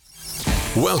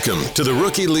Welcome to the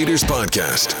Rookie Leaders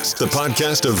Podcast, the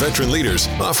podcast of veteran leaders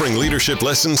offering leadership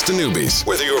lessons to newbies.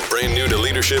 Whether you're brand new to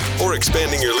leadership or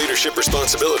expanding your leadership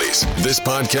responsibilities, this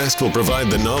podcast will provide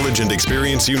the knowledge and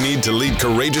experience you need to lead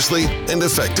courageously and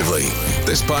effectively.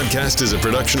 This podcast is a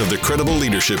production of the Credible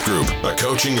Leadership Group, a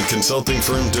coaching and consulting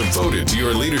firm devoted to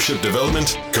your leadership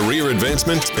development, career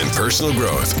advancement, and personal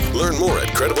growth. Learn more at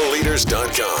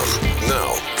CredibleLeaders.com.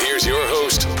 Now, here's your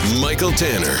host, Michael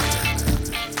Tanner.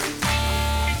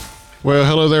 Well,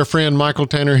 hello there, friend. Michael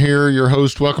Tanner here, your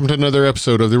host. Welcome to another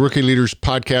episode of the Rookie Leaders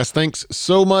Podcast. Thanks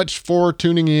so much for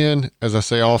tuning in. As I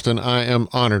say often, I am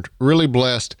honored, really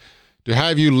blessed to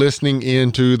have you listening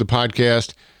into the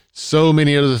podcast. So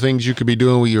many other things you could be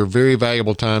doing with your very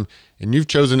valuable time, and you've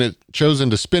chosen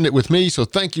to spend it with me. So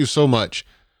thank you so much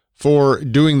for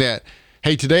doing that.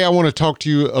 Hey, today I want to talk to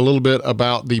you a little bit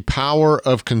about the power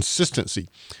of consistency,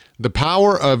 the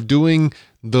power of doing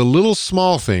the little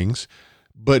small things,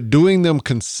 but doing them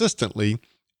consistently,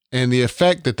 and the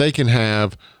effect that they can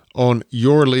have on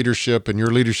your leadership and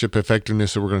your leadership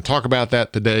effectiveness. So we're going to talk about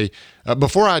that today.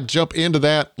 Before I jump into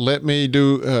that, let me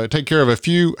take care of a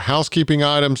few housekeeping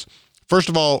items. First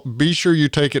of all, be sure you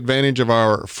take advantage of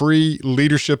our free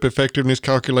leadership effectiveness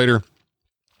calculator.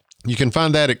 You can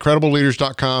find that at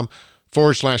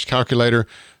CredibleLeaders.com/calculator.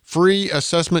 Free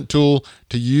assessment tool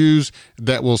to use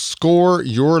that will score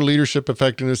your leadership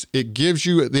effectiveness. It gives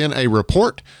you then a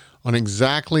report on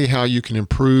exactly how you can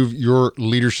improve your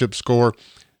leadership score.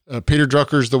 Peter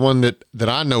Drucker is the one that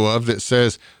I know of that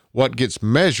says what gets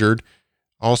measured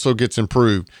also gets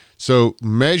improved. So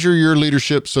measure your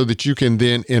leadership so that you can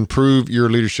then improve your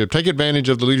leadership. Take advantage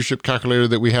of the leadership calculator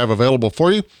that we have available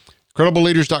for you.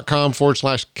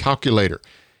 CredibleLeaders.com/calculator.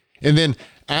 And then,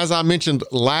 as I mentioned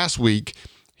last week,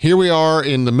 here we are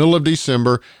in the middle of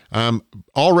December. I'm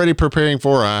already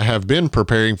I have been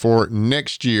preparing for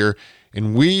next year,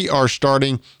 and we are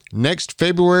starting next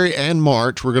February and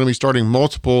March. We're going to be starting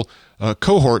multiple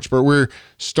cohorts, but we're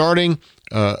starting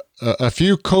a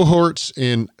few cohorts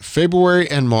in February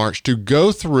and March to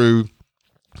go through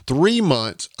 3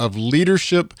 months of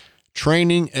leadership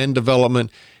training and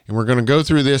development. And we're going to go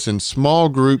through this in small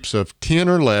groups of 10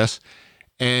 or less.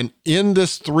 And in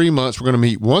this 3 months, we're going to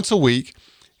meet once a week.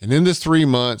 And in this 3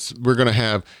 months, we're going to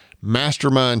have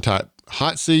mastermind type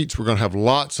hot seats. We're going to have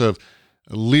lots of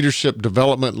leadership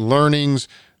development learnings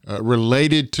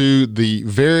related to the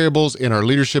variables in our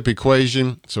leadership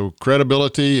equation. So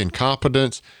credibility and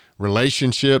competence,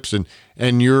 relationships,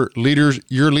 and your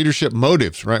leadership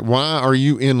motives, right? Why are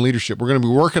you in leadership? We're going to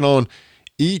be working on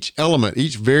each element,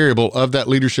 each variable of that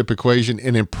leadership equation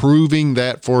and improving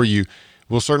that for you.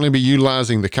 We'll certainly be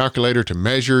utilizing the calculator to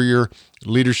measure your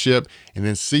leadership and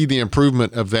then see the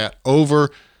improvement of that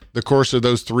over the course of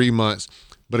those 3 months.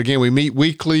 But again, we meet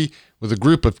weekly with a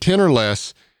group of 10 or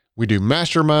less. We do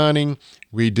masterminding.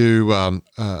 We do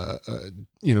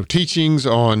teachings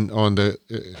on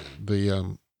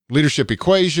the leadership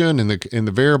equation and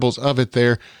the variables of it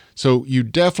there. So you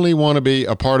definitely want to be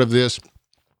a part of this.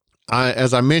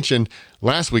 As I mentioned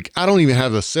last week, I don't even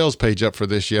have the sales page up for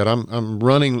this yet. I'm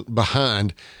running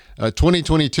behind.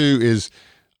 2022 is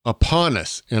upon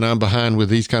us, and I'm behind with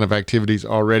these kind of activities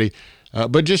already.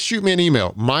 But just shoot me an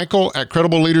email,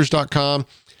 Michael@CredibleLeaders.com.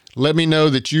 Let me know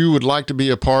that you would like to be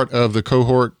a part of the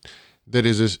cohort that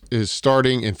is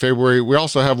starting in February. We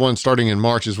also have one starting in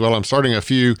March as well. I'm starting a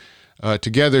few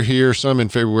together here, some in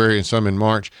February and some in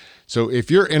March. So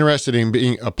if you're interested in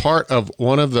being a part of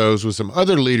one of those with some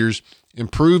other leaders,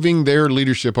 improving their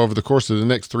leadership over the course of the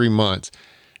next 3 months,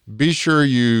 be sure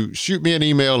you shoot me an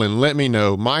email and let me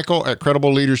know,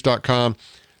 Michael@CredibleLeaders.com.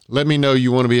 Let me know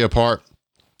you want to be a part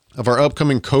of our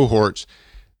upcoming cohorts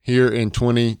here in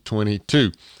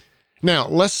 2022. Now,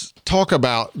 let's talk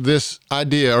about this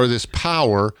idea or this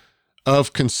power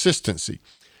of consistency.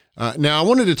 Now, I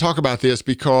wanted to talk about this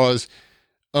because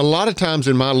a lot of times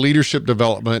in my leadership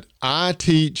development, I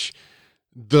teach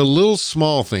the little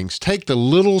small things. Take the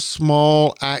little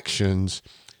small actions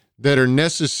that are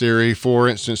necessary, for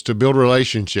instance, to build a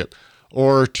relationship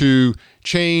or to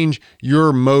change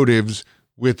your motives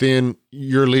within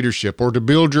your leadership or to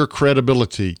build your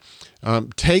credibility.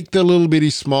 Take the little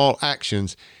bitty small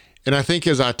actions. And I think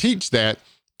as I teach that,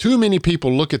 too many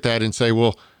people look at that and say,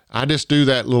 well, I just do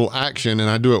that little action and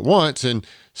I do it once and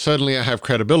suddenly I have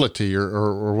credibility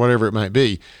or whatever it might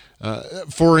be.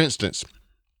 For instance,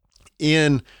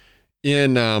 in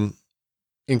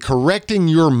correcting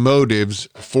your motives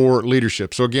for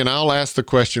leadership. So again, I'll ask the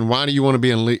question, why do you want to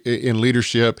be in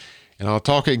leadership? And I'll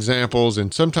talk examples.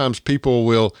 And sometimes people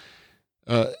will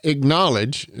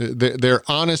acknowledge, they're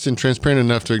honest and transparent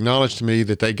enough to acknowledge to me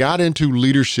that they got into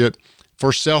leadership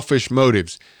for selfish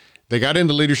motives. They got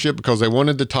into leadership because they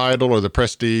wanted the title or the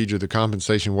prestige or the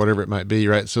compensation, whatever it might be,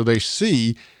 right? So they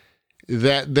see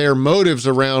that their motives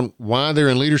around why they're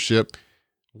in leadership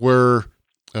were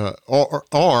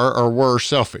were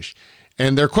selfish.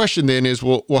 And their question then is,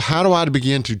 well, how do I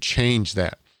begin to change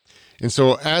that? And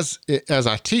so as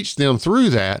I teach them through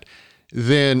that,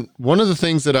 then one of the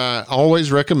things that I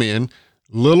always recommend,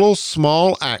 little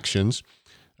small actions,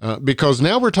 because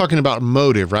now we're talking about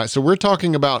motive, right? So we're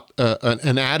talking about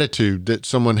an attitude that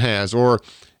someone has, or,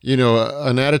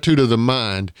 an attitude of the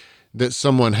mind that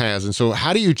someone has. And so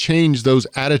how do you change those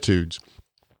attitudes?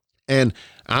 And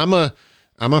I'm a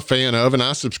fan of, and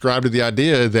I subscribe to the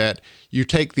idea that you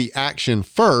take the action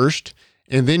first,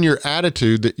 and then your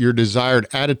desired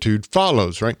attitude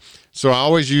follows, right? So I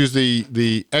always use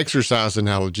the exercise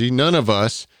analogy. None of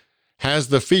us has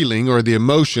the feeling or the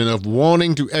emotion of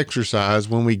wanting to exercise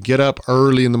when we get up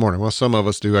early in the morning. Well, some of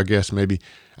us do, I guess, maybe.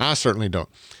 I certainly don't.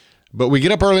 But we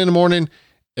get up early in the morning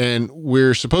and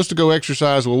we're supposed to go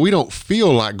exercise. Well, we don't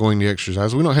feel like going to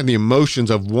exercise. We don't have the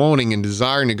emotions of wanting and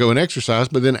desiring to go and exercise.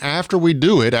 But then after we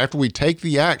do it, after we take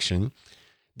the action,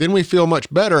 then we feel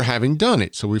much better having done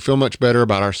it. So we feel much better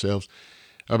about ourselves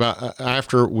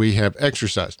after we have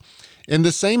exercised. And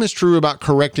the same is true about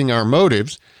correcting our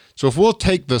motives. So if we'll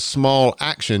take the small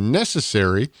action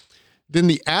necessary, then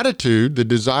the attitude, the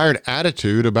desired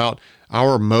attitude about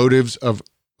our motives of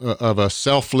a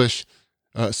selfless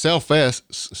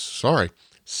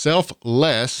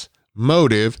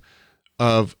motive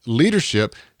of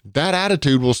leadership, that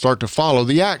attitude will start to follow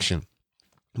the action.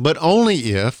 But only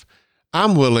if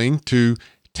I'm willing to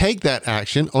take that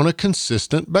action on a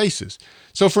consistent basis.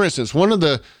 So for instance, one of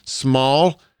the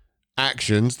small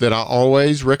actions that I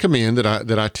always recommend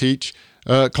that I teach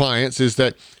clients is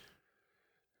that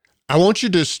I want you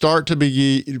to start to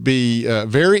be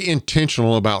very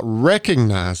intentional about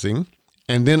recognizing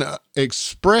and then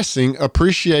expressing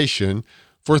appreciation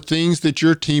for things that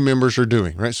your team members are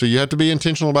doing, right? So you have to be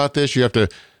intentional about this. You have to,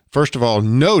 first of all,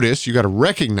 notice, you got to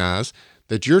recognize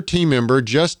that your team member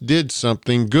just did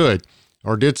something good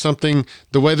or did something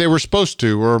the way they were supposed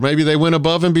to, or maybe they went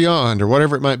above and beyond or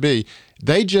whatever it might be.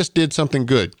 They just did something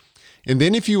good. And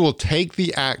then if you will take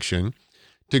the action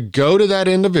to go to that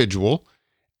individual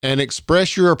and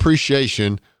express your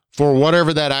appreciation for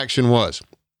whatever that action was.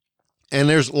 And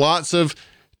there's lots of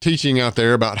teaching out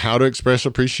there about how to express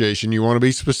appreciation. You want to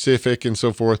be specific and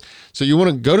so forth. So you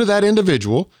want to go to that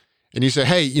individual and you say,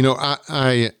 hey,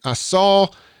 I saw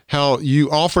how you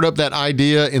offered up that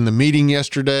idea in the meeting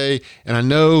yesterday, and I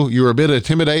know you were a bit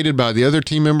intimidated by the other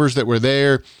team members that were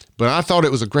there, but I thought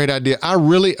it was a great idea. I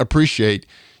really appreciate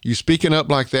you speaking up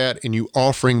like that and you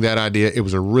offering that idea. It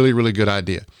was a really, really good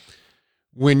idea.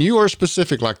 When you are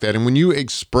specific like that and when you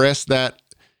express that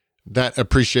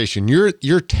appreciation,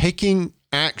 you're taking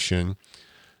action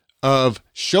of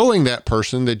showing that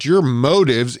person that your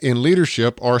motives in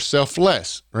leadership are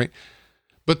selfless, right?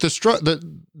 But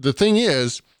the thing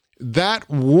is, that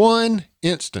one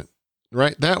instant,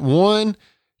 right? That one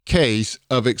case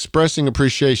of expressing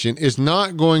appreciation is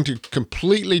not going to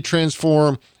completely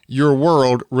transform your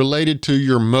world related to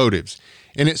your motives.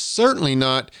 And it's certainly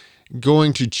not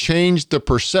going to change the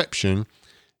perception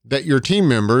that your team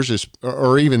members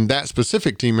or even that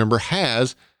specific team member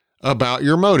has about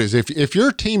your motives. If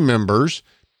your team members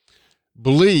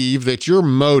believe that your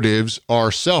motives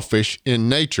are selfish in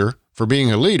nature for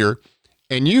being a leader,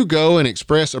 and you go and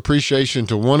express appreciation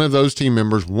to one of those team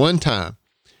members one time,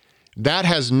 that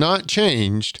has not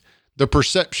changed the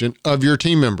perception of your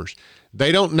team members.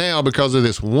 They don't now, because of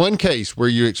this one case where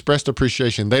you expressed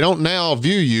appreciation, they don't now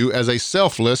view you as a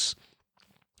selfless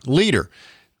leader.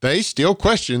 They still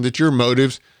question that your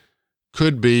motives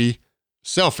could be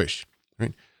selfish,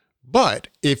 right? But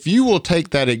if you will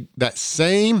take that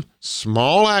same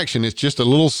small action, it's just a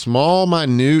little small,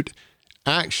 minute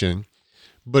action,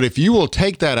 but if you will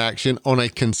take that action on a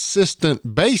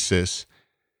consistent basis,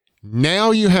 now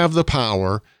you have the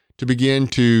power to begin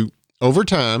to, over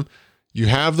time, you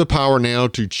have the power now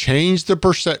to change the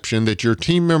perception that your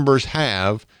team members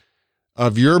have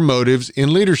of your motives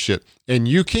in leadership. And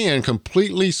you can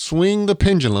completely swing the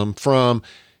pendulum from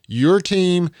your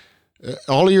team,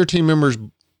 all of your team members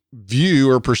view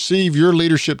or perceive your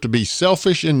leadership to be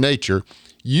selfish in nature.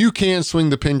 You can swing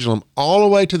the pendulum all the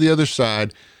way to the other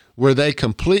side where they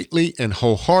completely and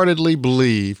wholeheartedly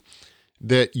believe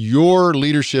that your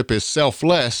leadership is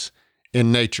selfless in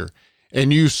nature.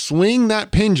 And you swing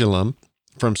that pendulum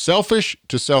from selfish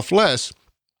to selfless,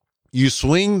 you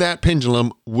swing that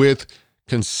pendulum with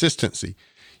consistency.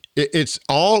 It's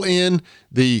all in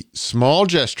the small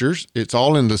gestures. It's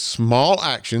all in the small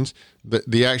actions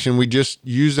the action we just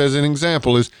used as an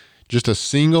example is just a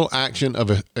single action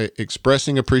of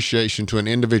expressing appreciation to an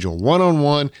individual,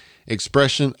 one-on-one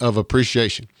expression of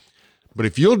appreciation. But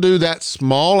if you'll do that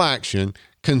small action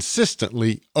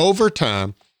consistently over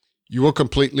time, you will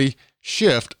completely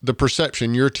shift the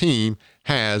perception your team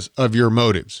has of your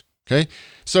motives. Okay.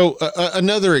 So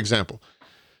another example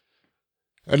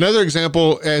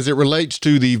as it relates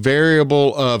to the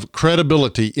variable of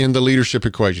credibility in the leadership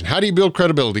equation. How do you build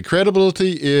credibility?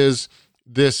 Credibility is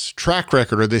this track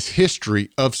record or this history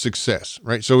of success,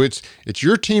 right? So it's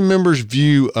your team members'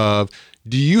 view of,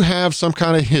 do you have some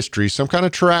kind of history, some kind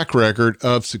of track record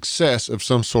of success of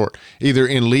some sort, either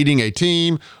in leading a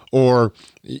team or,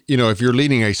 if you're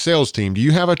leading a sales team, do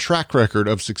you have a track record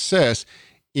of success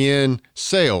in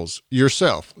sales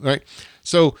yourself, right?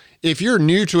 So if you're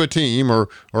new to a team or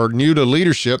new to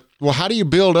leadership, well, how do you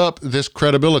build up this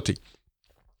credibility?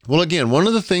 Well, again, one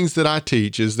of the things that I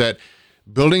teach is that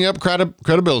building up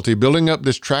credibility, building up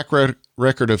this track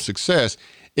record of success,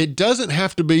 it doesn't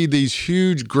have to be these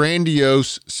huge,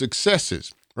 grandiose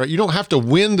successes, right? You don't have to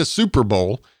win the Super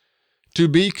Bowl to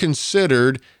be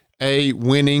considered a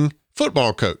winning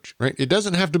football coach, right? It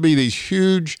doesn't have to be these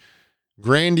huge,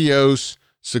 grandiose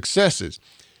successes.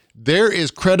 There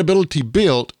is credibility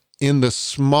built in the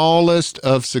smallest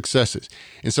of successes.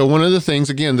 And so one of the things,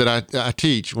 again, that I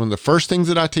teach, one of the first things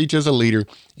that I teach as a leader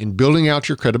in building out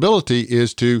your credibility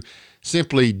is to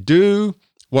simply do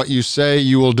what you say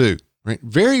you will do, right?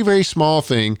 Very, very small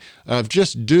thing of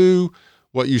just do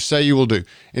what you say you will do.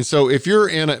 And so if you're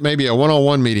in maybe a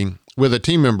one-on-one meeting with a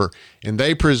team member and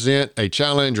they present a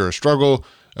challenge or a struggle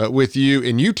with you,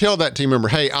 and you tell that team member,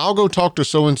 hey, I'll go talk to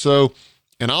so-and-so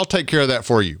and I'll take care of that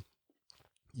for you.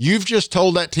 You've just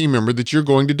told that team member that you're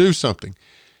going to do something.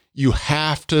 You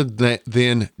have to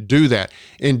then do that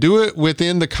and do it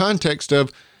within the context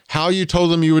of how you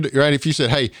told them you would, right? If you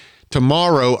said, hey,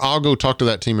 tomorrow I'll go talk to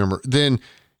that team member, then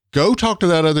go talk to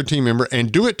that other team member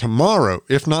and do it tomorrow,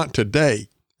 if not today,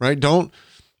 right? Don't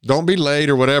be late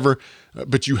or whatever,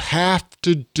 but you have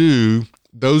to do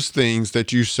those things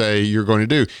that you say you're going to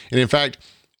do. And in fact,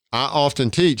 I often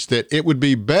teach that it would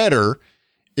be better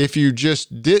if you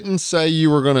just didn't say you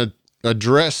were going to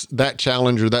address that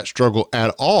challenge or that struggle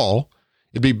at all.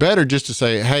 It'd be better just to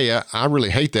say, hey, I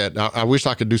really hate that. I wish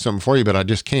I could do something for you, but I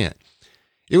just can't.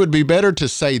 It would be better to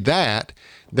say that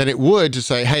than it would to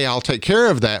say, hey, I'll take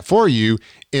care of that for you,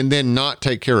 and then not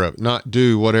take care of it, not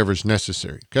do whatever's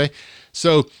necessary. Okay.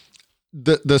 So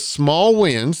the small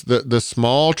wins, the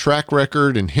small track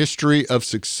record and history of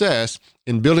success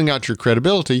in building out your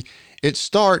credibility, it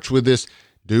starts with this: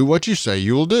 do what you say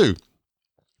you will do.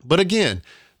 But again,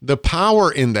 the power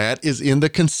in that is in the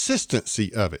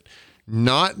consistency of it,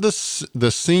 not the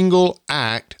single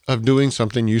act of doing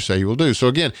something you say you will do. So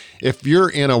again, if you're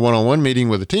in a one-on-one meeting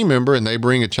with a team member and they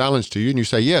bring a challenge to you and you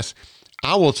say, yes,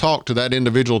 I will talk to that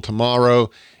individual tomorrow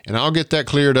and I'll get that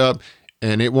cleared up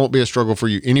and it won't be a struggle for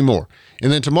you anymore.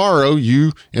 And then tomorrow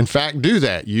you, in fact, do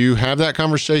that. You have that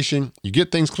conversation, you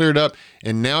get things cleared up,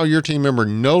 and now your team member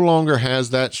no longer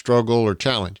has that struggle or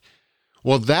challenge.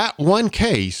 Well, that one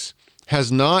case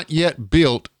has not yet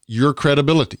built your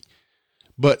credibility.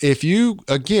 But if you,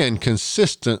 again,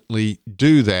 consistently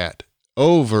do that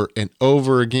over and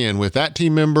over again with that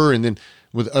team member and then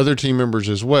with other team members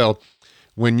as well,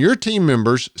 when your team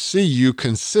members see you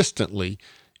consistently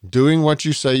doing what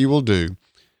you say you will do,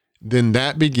 then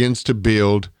that begins to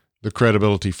build the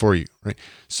credibility for you, right?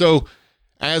 So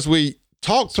as we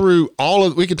talk through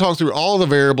we can talk through all of the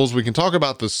variables. We can talk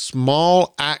about the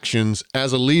small actions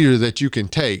as a leader that you can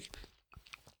take,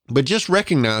 but just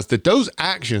recognize that those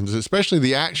actions, especially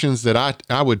the actions that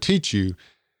I would teach you,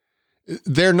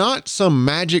 they're not some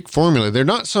magic formula. They're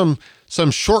not some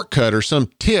shortcut or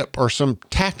some tip or some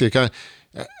tactic.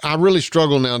 I really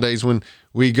struggle nowadays when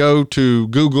we go to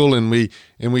Google and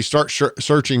we start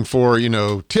searching for,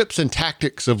 tips and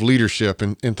tactics of leadership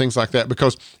and things like that,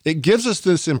 because it gives us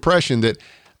this impression that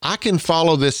I can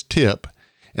follow this tip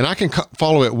and I can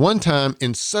follow it one time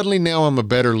and suddenly now I'm a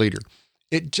better leader.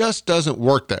 It just doesn't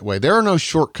work that way. There are no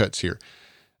shortcuts here.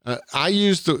 I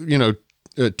use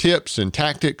tips and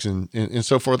tactics and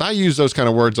so forth. I use those kind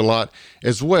of words a lot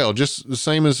as well, just the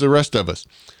same as the rest of us.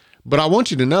 But I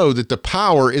want you to know that the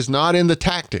power is not in the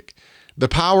tactic. The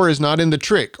power is not in the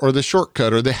trick or the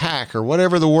shortcut or the hack or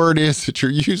whatever the word is that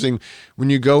you're using when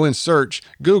you go and search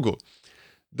Google.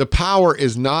 The power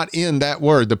is not in that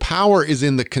word. The power is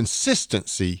in the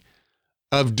consistency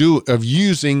of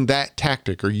using that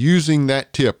tactic or using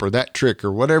that tip or that trick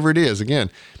or whatever it is. Again,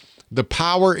 the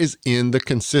power is in the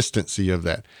consistency of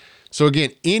that. So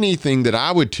again, anything that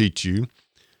I would teach you,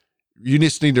 You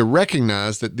just need to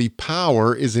recognize that the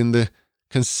power is in the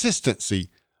consistency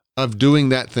of doing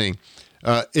that thing.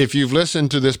 If you've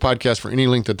listened to this podcast for any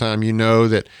length of time, you know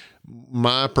that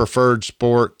my preferred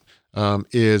sport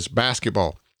is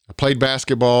basketball. I played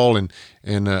basketball and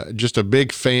just a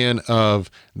big fan of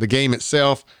the game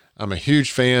itself. I'm a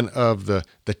huge fan of the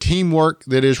teamwork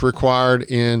that is required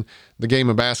in the game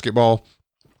of basketball.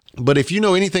 But if you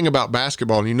know anything about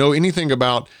basketball and you know anything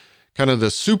about kind of the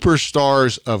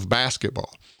superstars of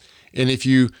basketball, and if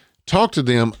you talk to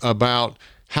them about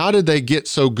how did they get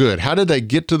so good, how did they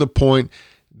get to the point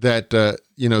that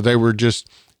they were just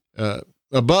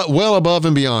well above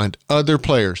and beyond other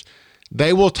players,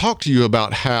 they will talk to you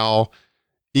about how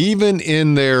even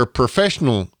in their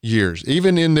professional years,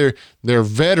 even in their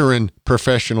veteran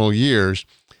professional years,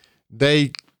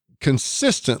 they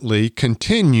consistently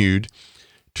continued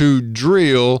to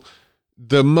drill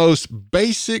the most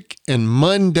basic and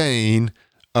mundane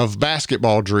of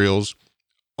basketball drills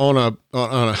on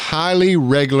a highly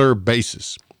regular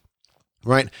basis,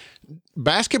 right?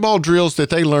 Basketball drills that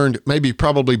they learned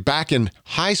probably back in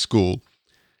high school,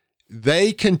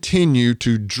 they continue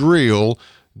to drill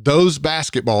those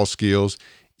basketball skills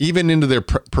even into their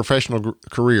professional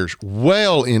careers,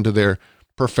 well into their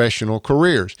professional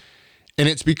careers. And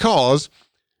it's because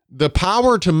the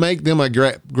power to make them a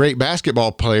great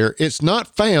basketball player, it's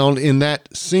not found in that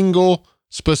single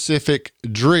specific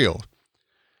drill.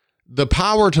 The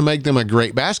power to make them a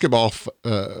great basketball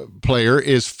player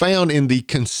is found in the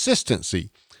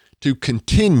consistency to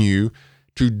continue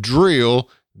to drill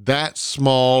that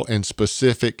small and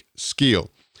specific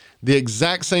skill. The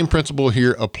exact same principle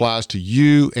here applies to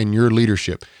you and your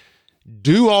leadership.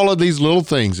 Do all of these little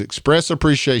things, express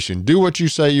appreciation, do what you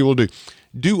say you will do.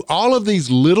 Do all of these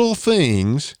little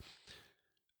things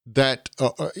that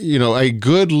a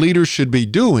good leader should be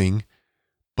doing,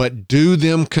 but do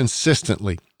them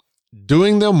consistently.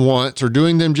 Doing them once or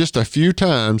doing them just a few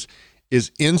times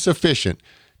is insufficient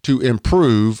to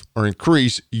improve or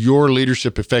increase your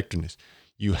leadership effectiveness.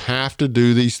 You have to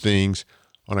do these things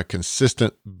on a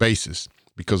consistent basis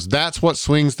because that's what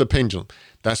swings the pendulum.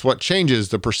 That's what changes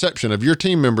the perception of your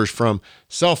team members from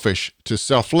selfish to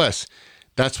selfless.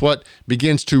 That's what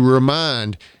begins to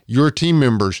remind your team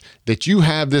members that you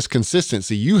have this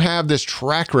consistency, you have this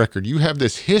track record, you have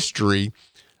this history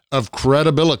of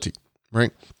credibility,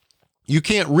 right? You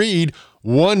can't read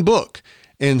one book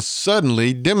and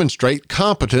suddenly demonstrate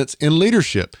competence in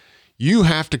leadership. You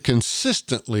have to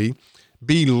consistently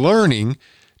be learning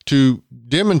to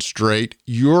demonstrate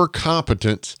your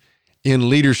competence in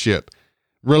leadership.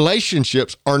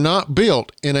 Relationships are not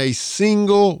built in a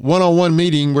single one-on-one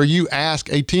meeting where you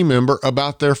ask a team member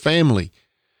about their family.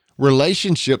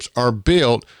 Relationships are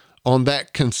built on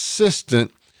that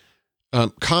consistent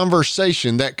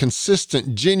conversation, that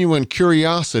consistent, genuine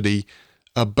curiosity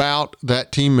about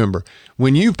that team member.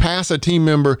 When you pass a team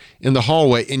member in the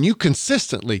hallway and you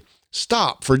consistently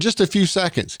stop for just a few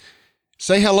seconds,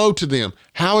 say hello to them.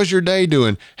 How is your day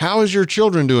doing? How is your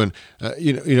children doing?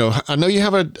 I know you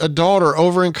have a daughter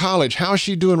over in college. How is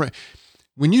she doing? Right?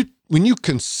 When you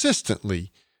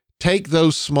consistently take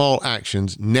those small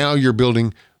actions, now you're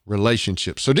building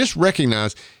relationships. So just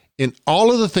recognize in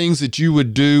all of the things that you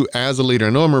would do as a leader, I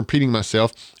know I'm repeating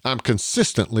myself. I'm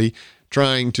consistently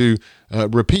trying to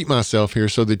repeat myself here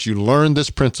so that you learn this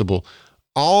principle.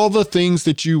 All the things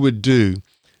that you would do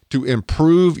to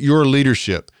improve your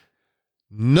leadership,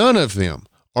 none of them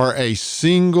are a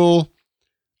single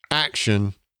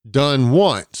action done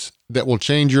once that will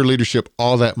change your leadership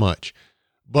all that much.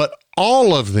 But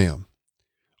all of them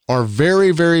are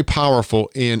very, very powerful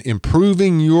in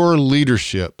improving your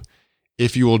leadership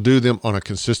if you will do them on a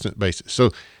consistent basis.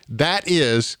 So that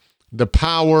is the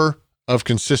power of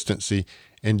consistency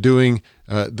and doing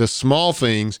the small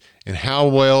things and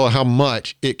how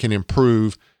much it can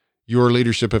improve your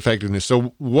leadership effectiveness.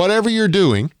 So whatever you're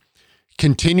doing,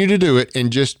 continue to do it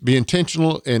and just be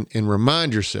intentional and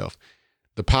remind yourself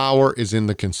the power is in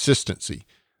the consistency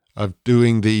of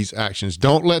doing these actions.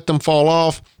 Don't let them fall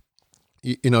off.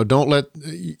 Don't let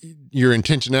your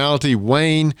intentionality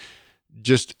wane.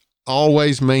 Just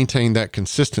always maintain that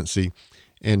consistency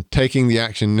and taking the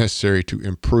action necessary to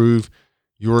improve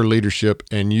your leadership,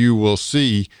 and you will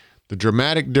see the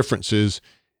dramatic differences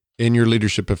in your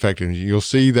leadership effectiveness. You'll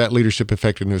see that leadership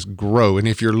effectiveness grow. And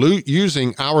if you're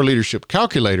using our leadership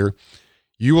calculator,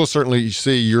 you will certainly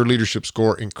see your leadership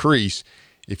score increase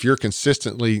if you're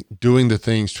consistently doing the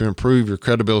things to improve your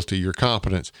credibility, your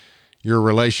competence, your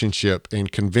relationship,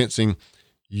 and convincing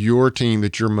your team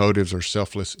that your motives are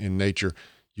selfless in nature.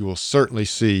 You will certainly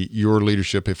see your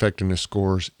leadership effectiveness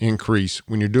scores increase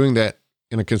when you're doing that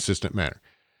in a consistent manner.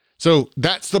 So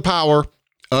that's the power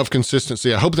of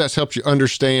consistency. I hope that's helped you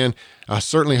understand. I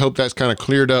certainly hope that's kind of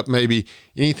cleared up maybe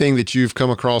anything that you've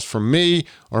come across from me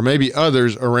or maybe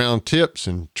others around tips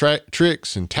and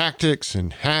tricks and tactics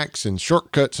and hacks and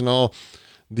shortcuts and all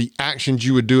the actions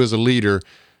you would do as a leader.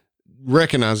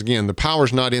 Recognize again, the power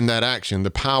is not in that action.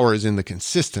 The power is in the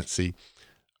consistency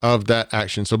of that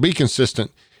action. So be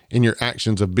consistent in your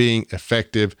actions of being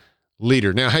effective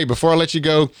leader. Now, hey, before I let you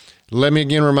go, let me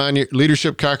again remind you,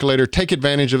 Leadership Calculator, take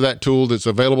advantage of that tool that's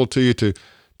available to you to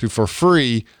for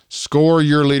free score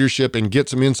your leadership and get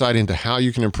some insight into how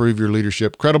you can improve your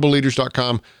leadership.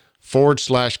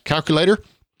 credibleleaders.com/calculator.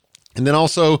 And then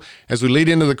also, as we lead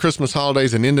into the Christmas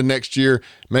holidays and into next year,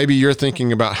 maybe you're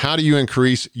thinking about how do you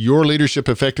increase your leadership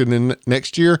effectiveness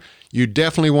next year. You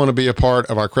definitely want to be a part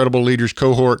of our Credible Leaders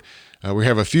cohort. We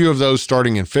have a few of those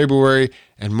starting in February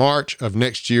and March of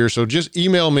next year. So just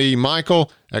email me,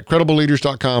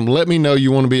 Michael@credibleleaders.com. Let me know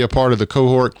you want to be a part of the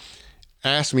cohort.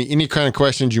 Ask me any kind of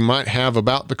questions you might have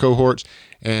about the cohorts,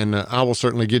 and I will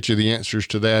certainly get you the answers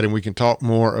to that, and we can talk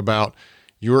more about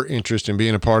your interest in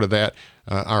being a part of that.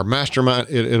 Our mastermind,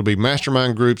 it'll be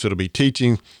mastermind groups. It'll be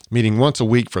teaching, meeting once a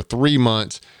week for 3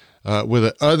 months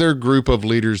with another group of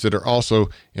leaders that are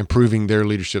also improving their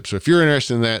leadership. So if you're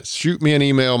interested in that, shoot me an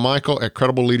email,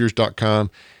 Michael@credibleleaders.com,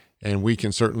 and we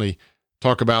can certainly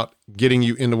talk about getting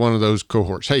you into one of those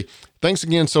cohorts. Hey, thanks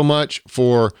again so much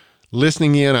for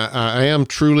listening in. I am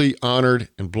truly honored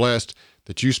and blessed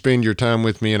that you spend your time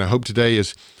with me, and I hope today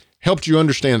has helped you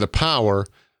understand the power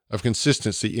of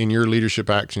consistency in your leadership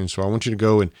actions. So I want you to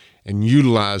go and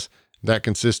utilize that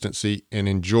consistency and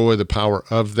enjoy the power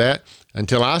of that.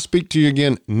 Until I speak to you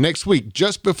again next week,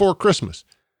 just before Christmas,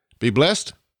 be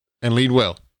blessed and lead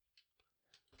well.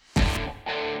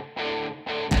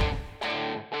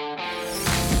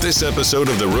 This episode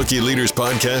of the Rookie Leaders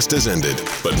Podcast has ended,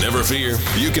 but never fear,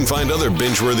 you can find other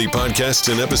binge-worthy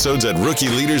podcasts and episodes at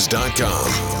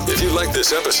RookieLeaders.com. If you like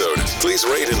this episode, please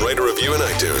rate and write a review in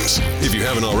iTunes. If you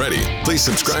haven't already, please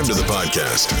subscribe to the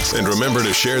podcast. And remember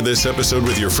to share this episode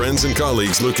with your friends and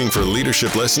colleagues looking for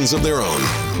leadership lessons of their own.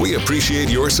 We appreciate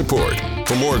your support.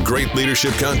 For more great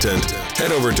leadership content,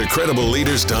 head over to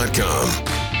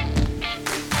CredibleLeaders.com.